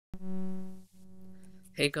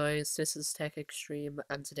Hey guys, this is Tech Extreme,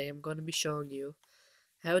 and today I'm going to be showing you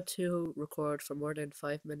how to record for more than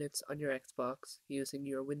 5 minutes on your Xbox using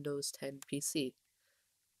your Windows 10 PC.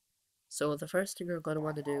 So the first thing you're going to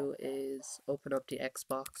want to do is open up the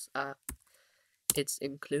Xbox app. It's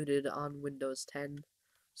included on Windows 10,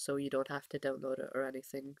 so you don't have to download it or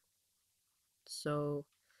anything. So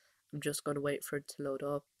I'm just going to wait for it to load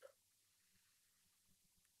up.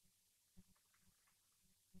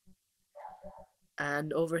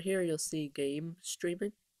 And over here you'll see game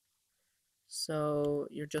streaming. So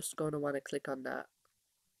you're just going to want to click on that.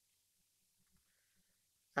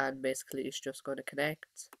 And basically it's just going to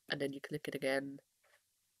connect, and then you click it again,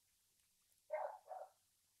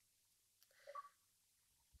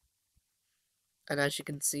 and as you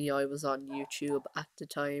can see I was on YouTube at the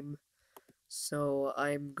time, so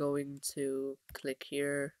I'm going to click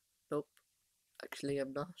here. Nope, actually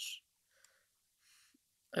I'm not.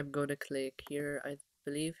 I'm going to click here, I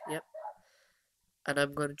believe, yep, and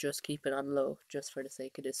I'm going to just keep it on low just for the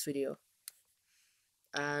sake of this video.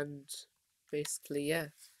 And basically, yeah,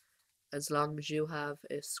 as long as you have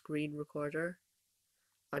a screen recorder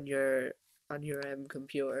on your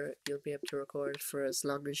computer, you'll be able to record for as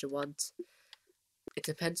long as you want. It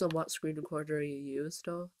depends on what screen recorder you use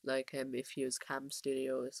though. Like if you use Cam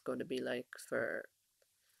Studio, it's going to be like for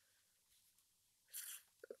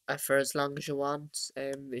as long as you want.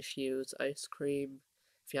 If you use Ice Cream,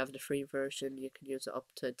 if you have the free version, you can use it up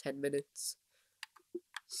to 10 minutes.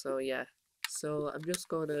 So yeah. So I'm just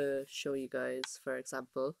going to show you guys, for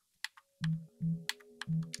example,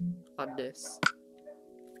 on this.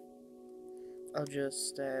 I'll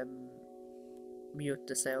just mute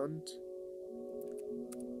the sound.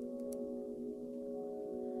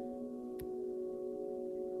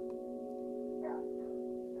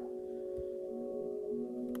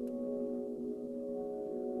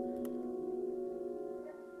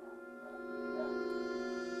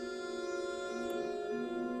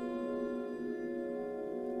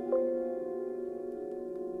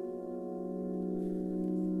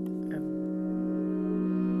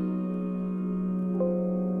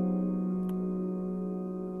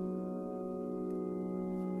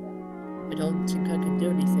 I don't think I can do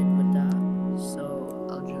anything with that, so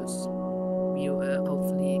I'll just mute it.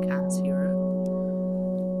 Hopefully you can't hear it.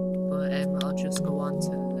 But I'll just go on to,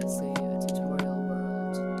 let's say, a tutorial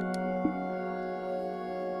world.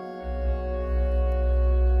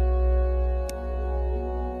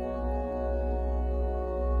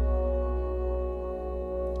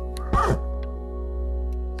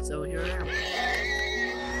 So here I am.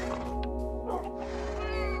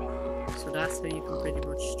 So that's how you can pretty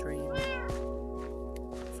much stream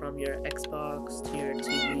from your Xbox to your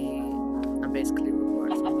TV and basically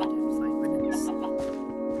record for within 5 minutes.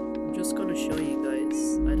 I'm just gonna show you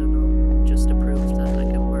guys, I don't know, just to prove that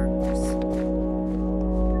like it works.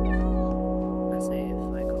 Let's say if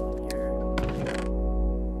I go up here,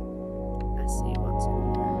 let's see what's in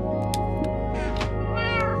here.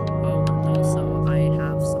 Oh, and also I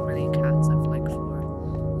have so many cats I've like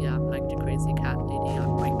 4. Yeah, I'm like the crazy cat lady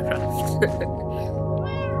on Minecraft.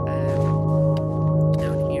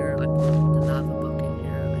 Down here I put the lava bucket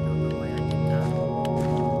here. I don't know why I did that.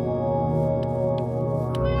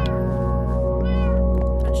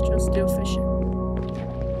 Let's just do fishing.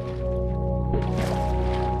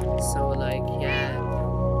 So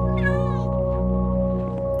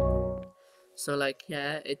like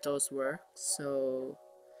yeah, it does work. So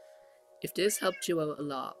if this helped you out a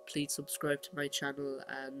lot, please subscribe to my channel,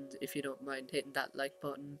 and if you don't mind hitting that like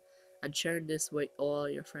button and sharing this with all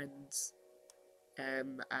your friends,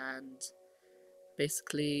 and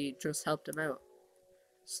basically just help them out.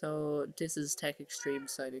 So this is Tech Extreme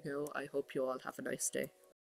signing out. I hope you all have a nice day.